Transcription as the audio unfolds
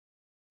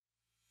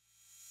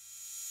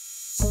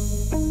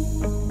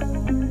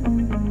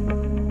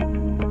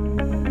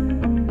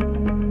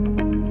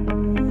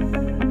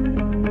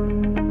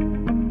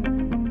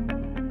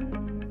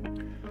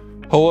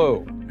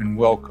Hello and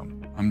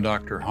welcome. I'm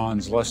Dr.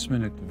 Hans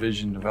Lessmann at the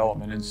Vision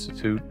Development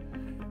Institute,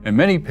 and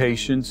many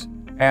patients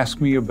ask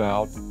me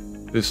about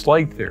this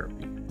light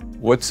therapy.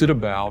 What's it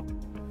about?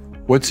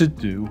 What's it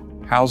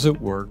do? How's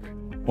it work?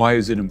 Why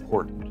is it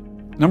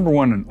important? Number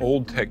one, an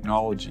old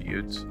technology.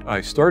 I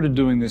started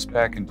doing this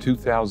back in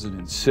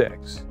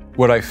 2006.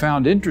 What I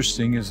found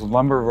interesting is the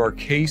number of our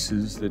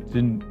cases that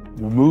didn't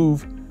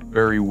move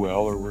very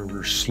well or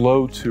were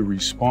slow to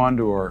respond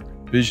to our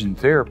vision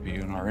therapy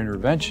and our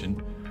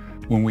intervention.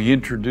 When we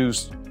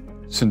introduced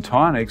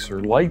syntonics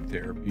or light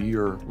therapy,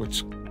 or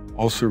what's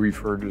also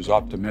referred to as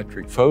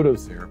optometric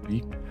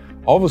phototherapy,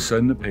 all of a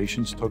sudden the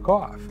patients took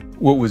off.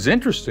 What was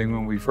interesting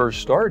when we first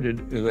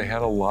started is I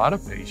had a lot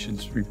of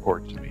patients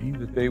report to me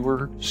that they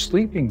were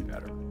sleeping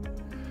better.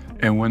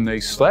 And when they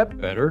slept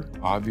better,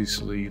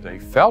 obviously they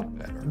felt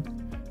better,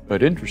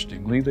 but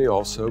interestingly, they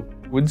also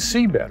would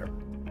see better.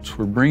 So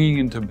we're bringing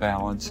into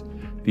balance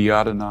the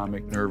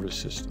autonomic nervous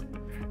system.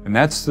 And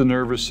that's the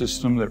nervous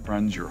system that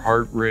runs your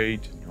heart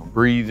rate, your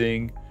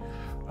breathing,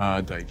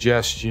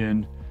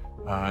 digestion,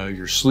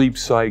 your sleep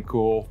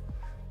cycle,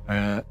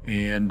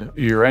 and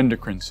your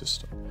endocrine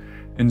system.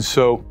 And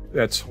so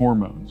that's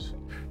hormones.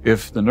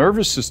 If the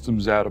nervous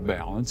system's out of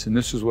balance, and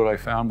this is what I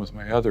found with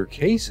my other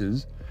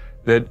cases,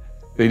 that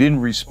they didn't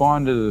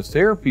respond to the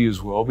therapy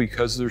as well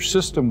because their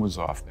system was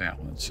off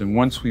balance. And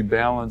once we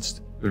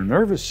balanced their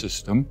nervous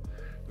system,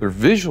 their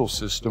visual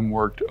system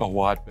worked a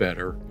lot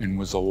better and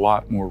was a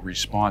lot more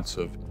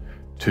responsive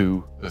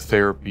to the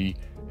therapy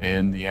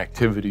and the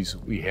activities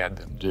that we had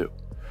them do.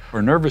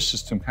 Our nervous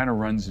system kind of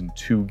runs in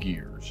two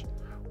gears.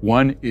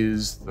 One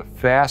is the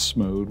fast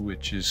mode,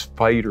 which is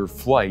fight or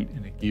flight,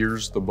 and it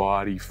gears the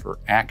body for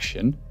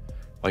action,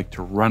 like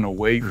to run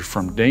away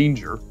from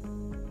danger.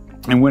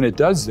 And when it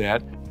does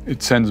that,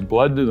 it sends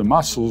blood to the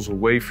muscles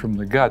away from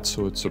the gut,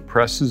 so it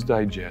suppresses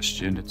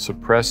digestion, it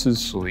suppresses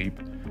sleep,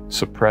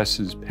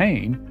 suppresses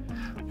pain,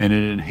 and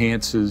it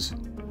enhances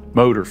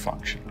motor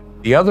function.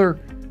 The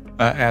other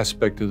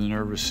aspect of the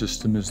nervous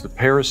system is the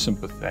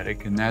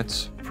parasympathetic, and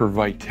that's for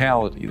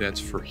vitality, that's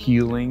for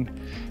healing,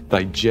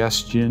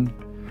 digestion,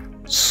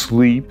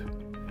 sleep,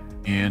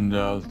 and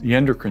the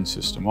endocrine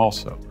system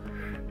also.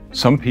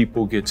 Some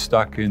people get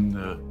stuck in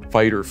the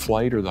fight or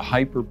flight or the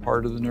hyper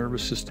part of the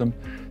nervous system.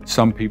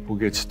 Some people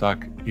get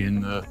stuck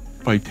in the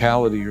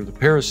vitality or the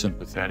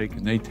parasympathetic,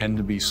 and they tend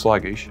to be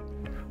sluggish.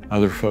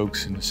 Other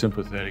folks in the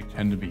sympathetic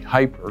tend to be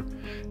hyper.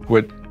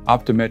 What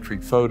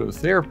optometric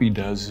phototherapy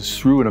does is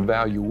through an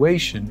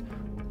evaluation,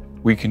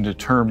 we can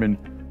determine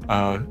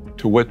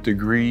to what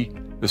degree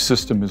the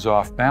system is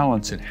off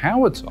balance and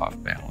how it's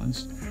off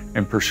balance,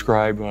 and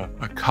prescribe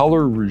a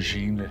color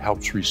regime that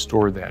helps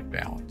restore that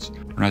balance.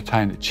 We're not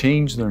trying to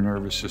change their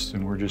nervous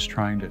system, we're just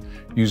trying to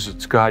use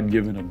its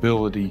God-given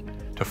ability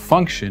to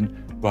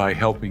function by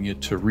helping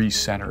it to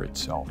recenter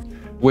itself.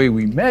 The way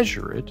we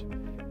measure it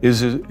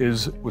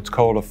is what's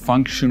called a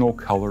functional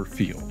color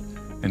field.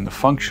 And the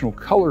functional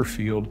color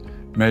field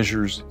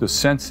measures the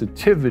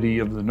sensitivity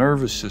of the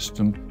nervous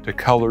system to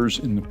colors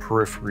in the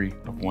periphery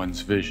of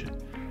one's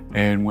vision.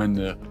 And when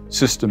the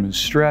system is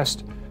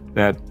stressed,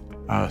 that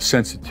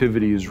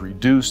sensitivity is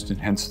reduced,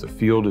 and hence the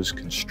field is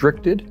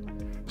constricted.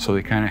 So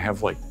they kind of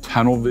have like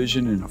tunnel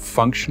vision in a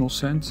functional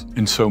sense.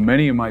 And so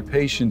many of my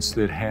patients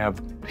that have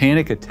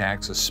panic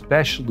attacks,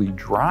 especially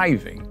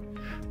driving,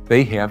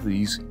 they have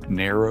these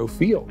narrow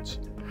fields.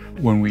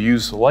 When we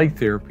use the light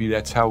therapy,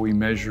 that's how we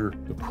measure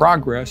the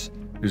progress,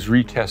 is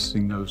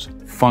retesting those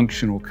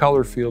functional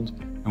color fields,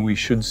 and we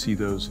should see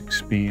those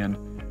expand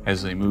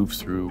as they move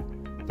through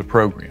the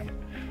program.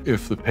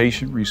 If the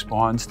patient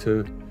responds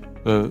to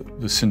the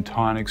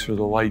syntonics or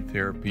the light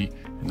therapy,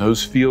 and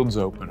those fields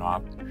open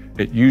up,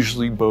 it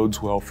usually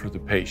bodes well for the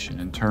patient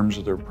in terms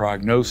of their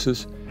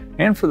prognosis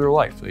and for their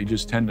life. They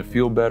just tend to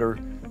feel better,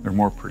 they're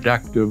more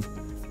productive,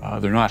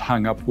 they're not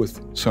hung up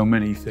with so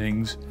many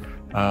things.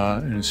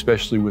 And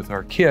especially with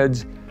our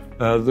kids,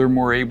 they're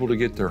more able to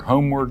get their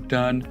homework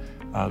done,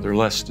 they're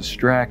less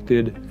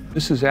distracted.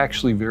 This is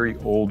actually very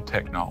old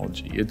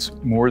technology. It's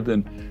more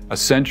than a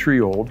century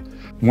old.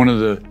 One of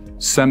the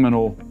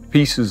seminal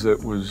pieces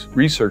that was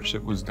research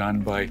that was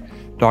done by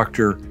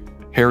Dr.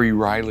 Harry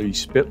Riley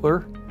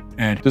Spittler,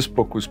 and this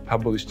book was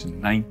published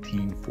in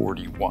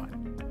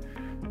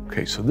 1941.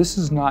 Okay, so this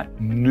is not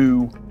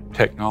new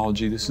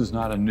technology, this is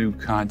not a new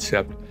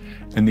concept,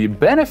 and the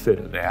benefit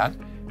of that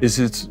is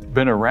it's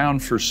been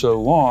around for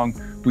so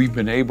long, we've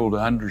been able to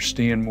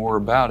understand more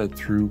about it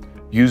through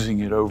using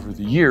it over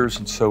the years,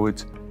 and so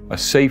it's a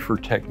safer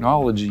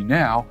technology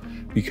now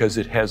because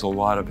it has a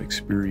lot of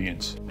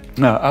experience.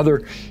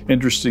 Other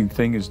interesting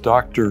thing is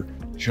Dr.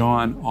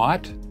 John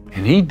Ott,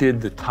 and he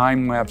did the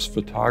time-lapse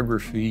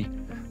photography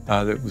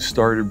that was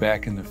started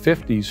back in the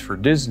 50s for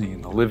Disney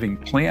and the Living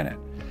Planet.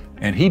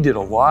 And he did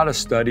a lot of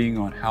studying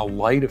on how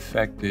light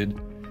affected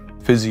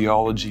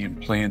physiology in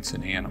plants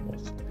and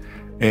animals.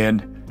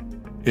 And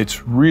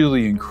it's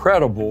really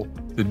incredible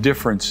the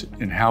difference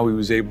in how he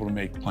was able to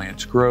make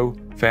plants grow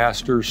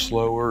faster,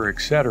 slower,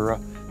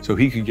 etc. So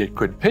he could get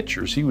good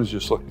pictures. He was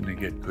just looking to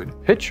get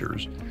good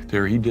pictures.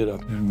 There he did a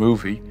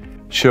movie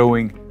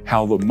showing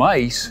how the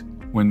mice,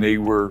 when they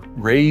were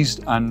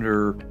raised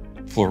under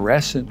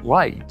fluorescent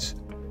lights,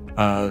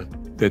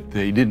 that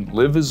they didn't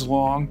live as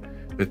long,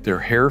 that their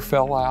hair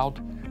fell out,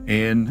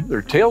 and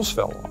their tails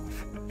fell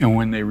off. And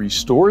when they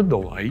restored the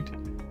light,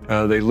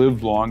 they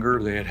lived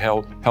longer, they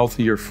had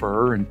healthier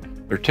fur, and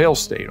their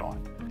tails stayed on.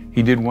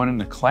 He did one in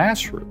the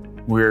classroom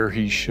where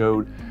he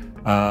showed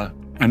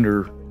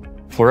under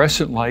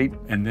fluorescent light,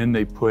 and then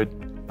they put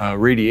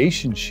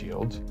radiation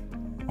shields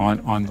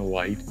on the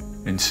light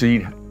and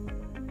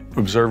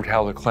observed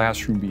how the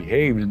classroom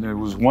behaved. And there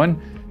was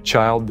one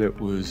child that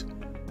was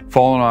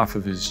falling off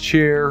of his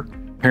chair.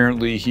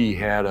 Apparently he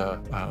had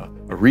a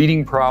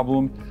reading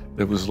problem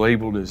that was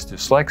labeled as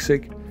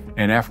dyslexic.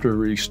 And after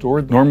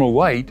restored normal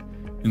light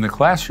in the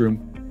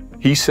classroom,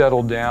 he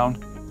settled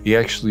down. He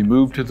actually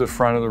moved to the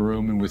front of the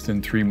room, and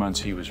within 3 months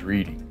he was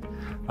reading.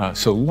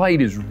 So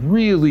light is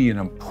really an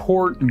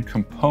important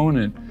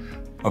component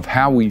of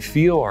how we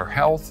feel, our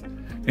health,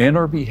 and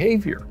our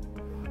behavior.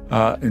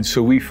 And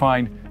so we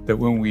find that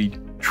when we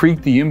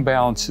treat the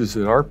imbalances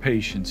that our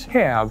patients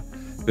have,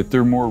 that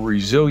they're more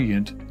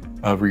resilient,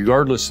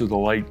 regardless of the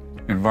light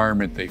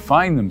environment they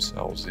find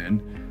themselves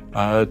in,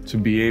 to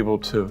be able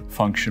to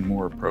function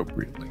more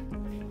appropriately.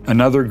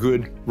 Another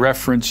good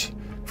reference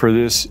for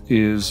this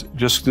is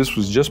this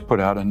was just put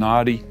out,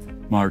 Anadi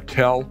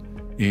Martel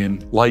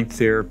in Light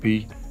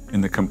Therapy,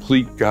 in the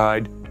Complete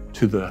Guide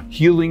to the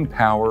Healing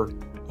Power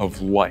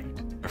of Light.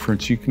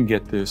 Reference, you can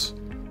get this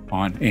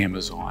on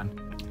Amazon.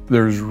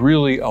 There's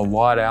really a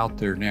lot out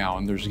there now,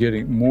 and there's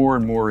getting more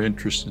and more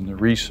interest in the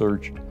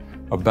research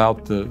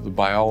about the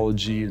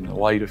biology and the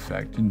light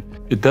effect. And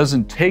it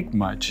doesn't take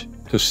much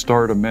to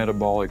start a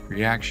metabolic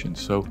reaction.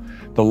 So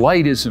the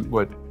light isn't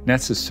what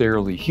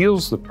necessarily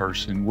heals the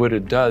person. What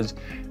it does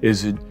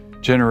is it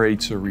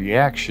generates a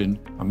reaction,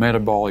 a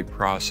metabolic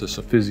process,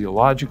 a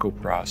physiological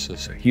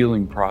process, a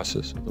healing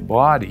process of the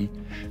body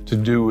to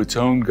do its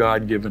own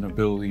God-given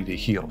ability to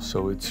heal.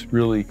 So it's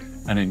really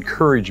an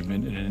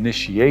encouragement, an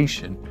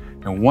initiation.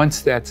 And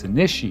once that's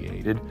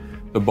initiated,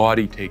 the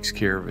body takes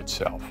care of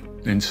itself.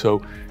 And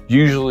so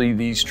usually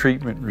these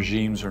treatment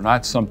regimes are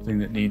not something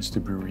that needs to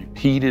be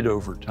repeated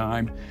over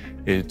time.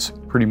 It's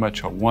pretty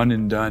much a one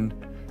and done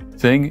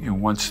thing.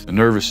 And once the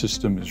nervous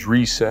system is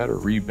reset or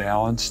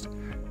rebalanced,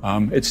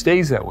 it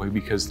stays that way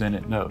because then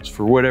it knows.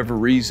 For whatever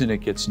reason,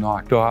 it gets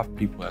knocked off.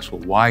 People ask,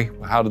 well, why?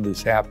 How did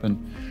this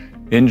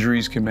happen?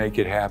 Injuries can make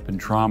it happen.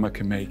 Trauma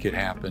can make it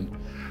happen.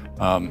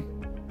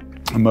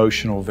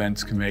 Emotional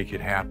events can make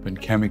it happen.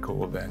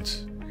 Chemical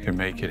events can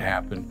make it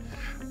happen.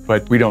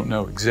 But we don't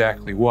know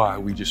exactly why.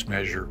 We just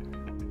measure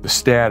the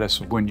status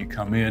of when you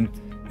come in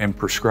and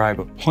prescribe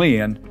a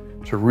plan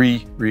to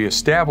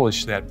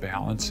reestablish that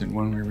balance. And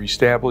when we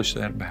reestablish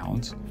that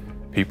balance,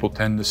 people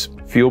tend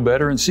to feel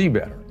better and see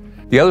better.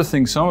 The other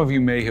thing some of you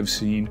may have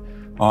seen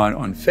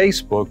on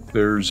Facebook,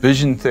 there's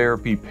Vision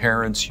Therapy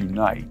Parents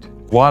Unite.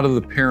 A lot of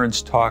the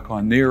parents talk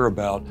on there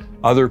about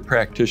other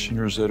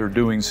practitioners that are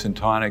doing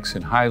Syntonics,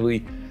 and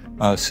highly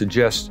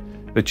suggest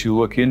that you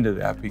look into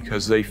that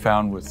because they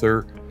found with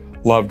their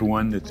loved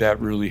one that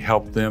really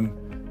helped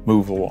them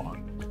move along.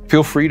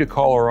 Feel free to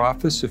call our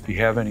office if you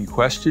have any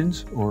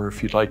questions or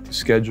if you'd like to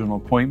schedule an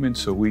appointment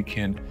so we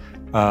can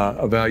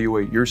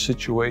evaluate your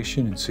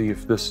situation and see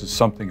if this is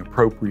something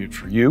appropriate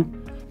for you.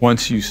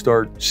 Once you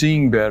start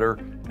seeing better,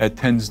 that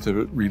tends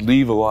to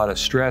relieve a lot of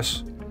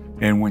stress.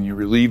 And when you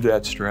relieve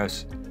that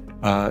stress,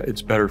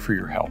 it's better for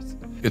your health.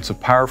 It's a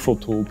powerful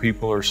tool.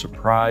 People are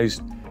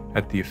surprised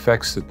at the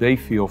effects that they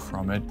feel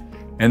from it,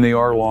 and they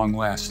are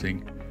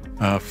long-lasting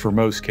for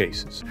most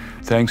cases.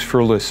 Thanks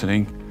for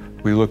listening.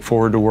 We look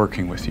forward to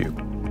working with you.